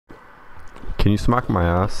Can you smack my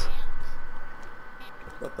ass?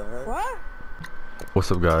 What the heck? What?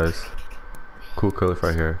 What's up, guys? Cool Cliff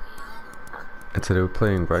right here. And today we're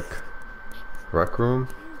playing Rec Room.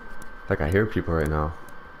 Like, I hear people right now.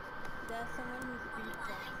 There's someone who's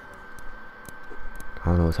beatboxing. I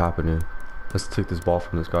don't know what's happening. Let's take this ball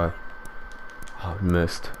from this guy. Oh,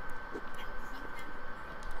 missed.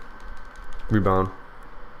 Rebound.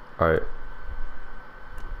 Alright.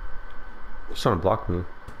 He's trying to block me.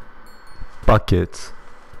 Buckets.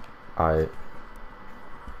 Alright.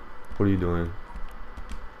 What are you doing?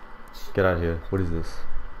 Get out of here. What is this?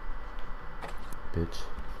 Bitch.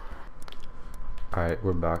 Alright,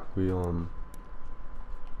 we're back. We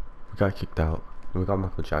got kicked out. We got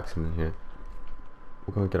Michael Jackson in here.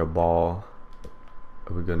 We're gonna get a ball.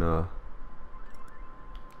 We're gonna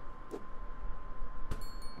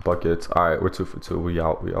buckets. Alright, we're 2 for 2. We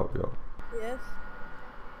out. Yes.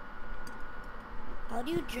 How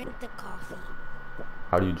do you drink the coffee?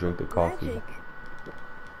 How do you drink the coffee? Magic.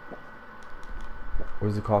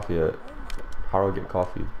 Where's the coffee at? How do I get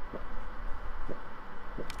coffee?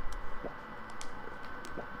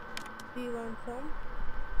 Do you want some?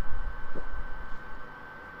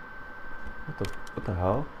 What the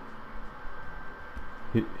hell?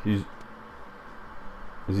 Is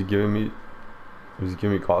he giving me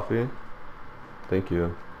coffee? Thank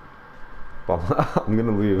you. I'm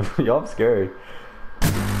gonna leave. Y'all, I'm scared.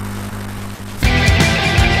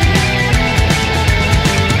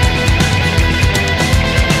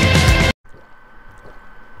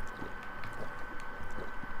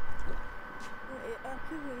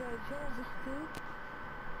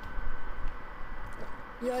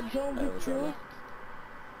 Yeah, John with you.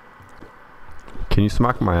 Can you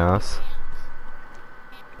smack my ass?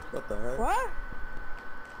 What the heck? What?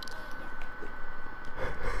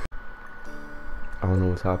 I don't know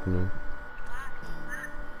what's happening.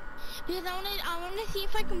 Because I wanna see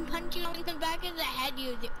if I can punch you in the back of the head.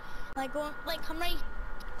 Like come right,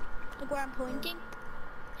 like where I'm pointing.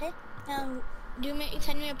 Okay.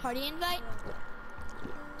 Send me a party invite.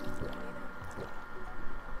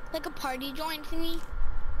 Like a party join for me.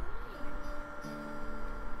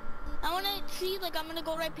 I wanna see, like, I'm gonna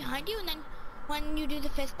go right behind you, and then when you do the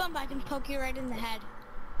fist bump, I can poke you right in the head.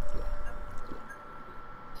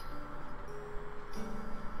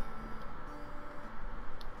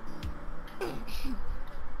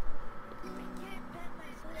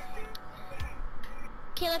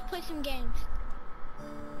 Okay, let's play some games.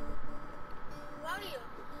 Who are you?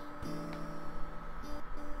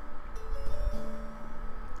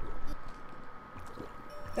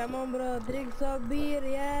 Come on, bro, drink some beer,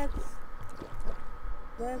 yes.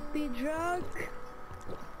 Let's be drunk.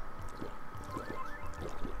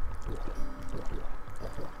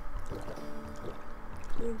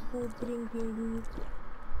 We're both drinking beer.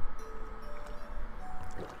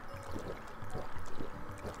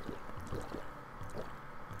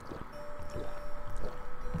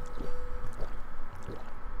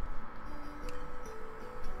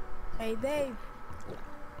 Hey, Dave.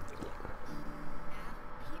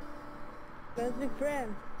 Let's be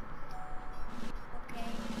friends. Okay.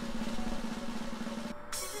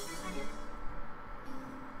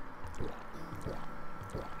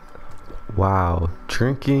 Wow,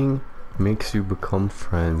 drinking makes you become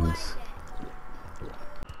friends.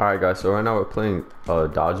 Alright guys, so right now we're playing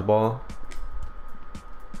dodgeball.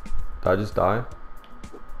 Did I just die?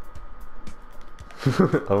 I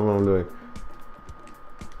don't know what I'm doing.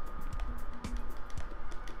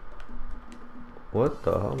 What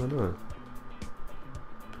the hell am I doing?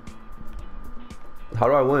 How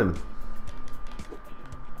do I win?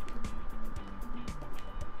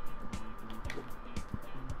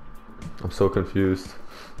 I'm so confused.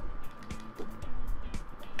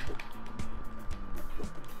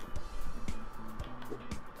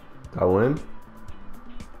 Did I win?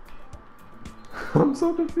 I'm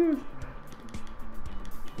so confused.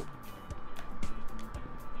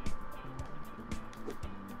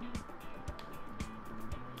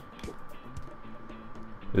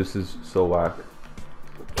 This is so whack.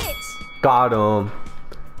 Got him.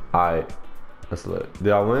 Alright. That's lit.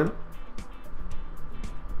 Did I win?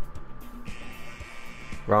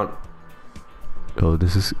 Round. Oh,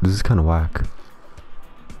 this is kind of whack.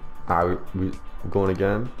 Alright, we going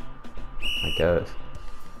again? I guess.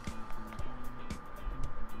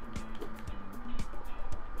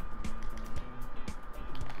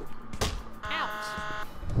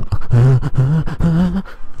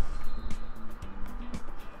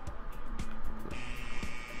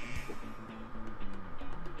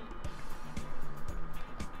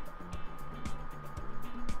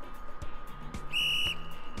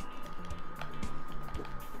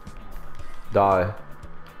 Die.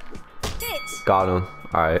 Six. Got him.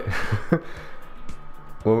 Alright.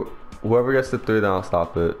 Well, whoever gets to 3, then I'll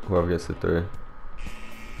stop it. Whoever gets to 3.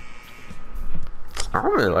 I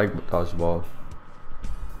don't really like dodgeball.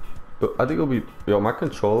 But I think it'll be... Yo, my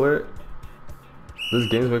controller... This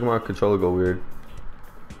game's making my controller go weird.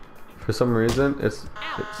 For some reason, it's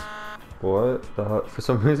what the hell? For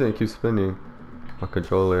some reason, it keeps spinning. My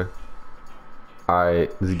controller.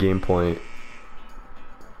 Alright, this is game point.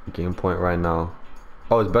 Game point right now.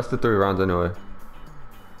 Oh, it's best of 3 rounds anyway.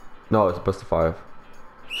 No, it's best of 5.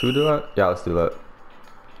 Should we do that? Yeah, let's do that.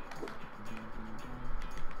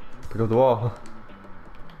 Pick up the wall.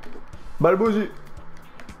 Bada bougie.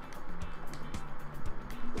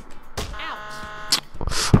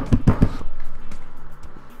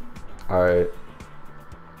 Alright.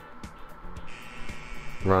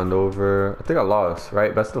 Round over. I think I lost,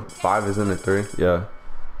 right? Best of 5 isn't it 3? Yeah.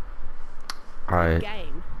 Alright.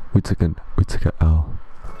 We took an L.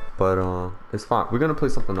 But it's fine. We're gonna play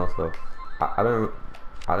something else though. I didn't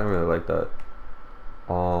really like that.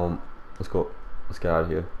 Let's go. Let's get out of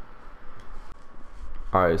here.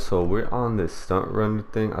 Alright, so we're on this stunt run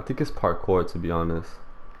thing. I think it's parkour, to be honest.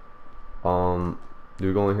 Do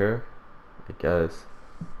we go in here? I guess.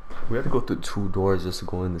 We had to go through 2 doors just to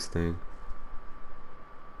go in this thing.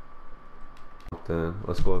 Then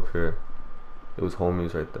let's go up here. It was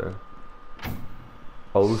homies right there.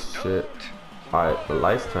 Oh shit. Alright, the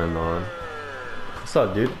lights turned on. What's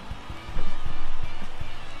up, dude?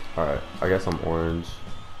 Alright, I guess I'm orange.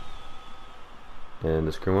 And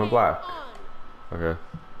the screen went black. Okay.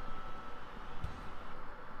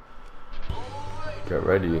 Get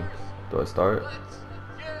ready. Do I start?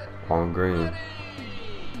 On green.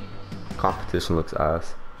 Competition looks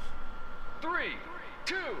ass. 3,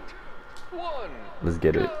 2, 1. Let's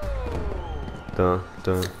get it. Dun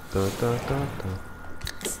dun dun dun dun dun.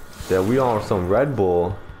 Yeah, we on some Red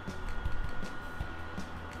Bull.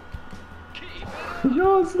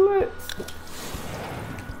 Yo, it's lit.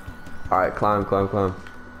 Alright, climb, climb, climb.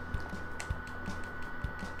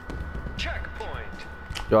 Checkpoint.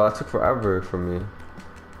 Yo, that took forever for me.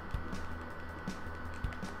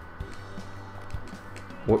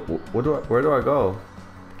 Where do I go?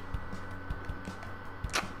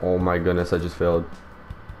 Oh my goodness, I just failed.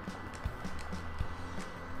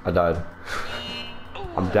 I died.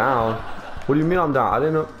 I'm down. What do you mean I'm down? I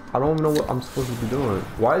don't even know what I'm supposed to be doing.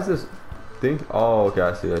 Why is this thing? Oh, okay,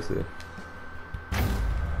 I see.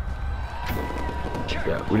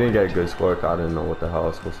 Yeah, we didn't get a good score because I didn't know what the hell I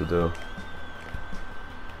was supposed to do.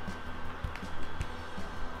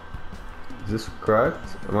 Is this correct?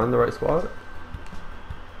 Am I in the right spot?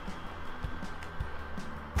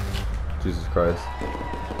 Jesus Christ.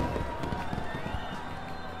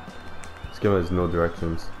 This game has no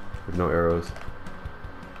directions. With no arrows.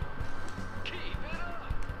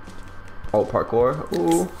 Oh, parkour.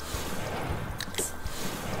 Ooh.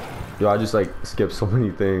 Yo, I just like skipped so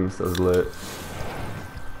many things. That was lit.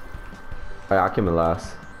 Hey, I came in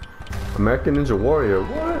last. American Ninja Warrior.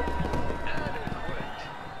 What?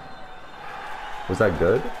 Was that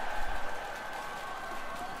good?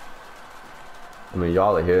 I mean,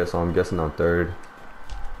 y'all are here, so I'm guessing I'm 3rd.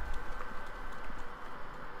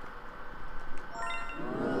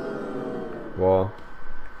 Well,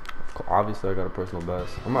 obviously I got a personal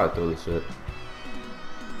best. I'm about to throw this shit.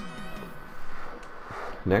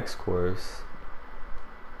 Next course.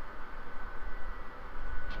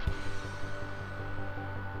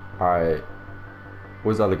 Alright.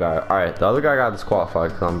 Where's the other guy? Alright, the other guy got disqualified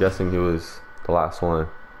because I'm guessing he was the last one.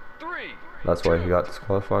 3. That's why he got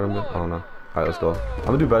disqualified. I don't know. Alright, let's go. I'm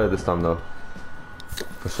gonna do better this time though.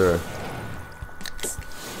 For sure.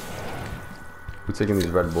 We're taking these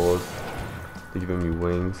Red Bulls. They're giving me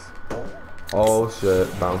wings. Oh shit,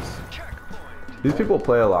 bounce. These people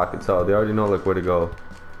play a lot, I can tell. They already know like where to go.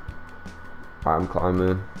 I'm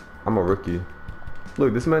climbing. I'm a rookie.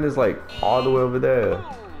 Look, this man is like all the way over there. Ooh,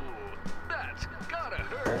 that's gotta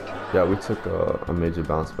hurt. Yeah, we took a major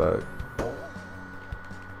bounce back.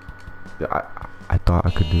 Yeah, I thought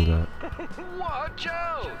I could do that. Watch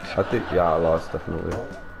out. I think, yeah, I lost, definitely.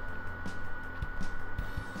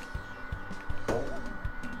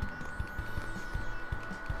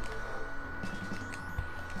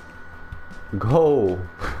 Go!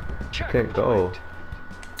 Can't go.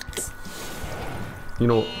 You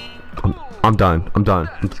know, I'm done.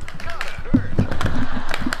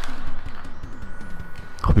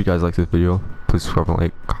 Hope you guys liked this video. Please subscribe and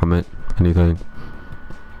like, comment, anything.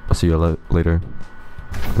 I'll see you later.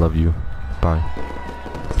 Love you. Bye.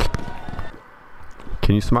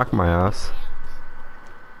 Can you smack my ass?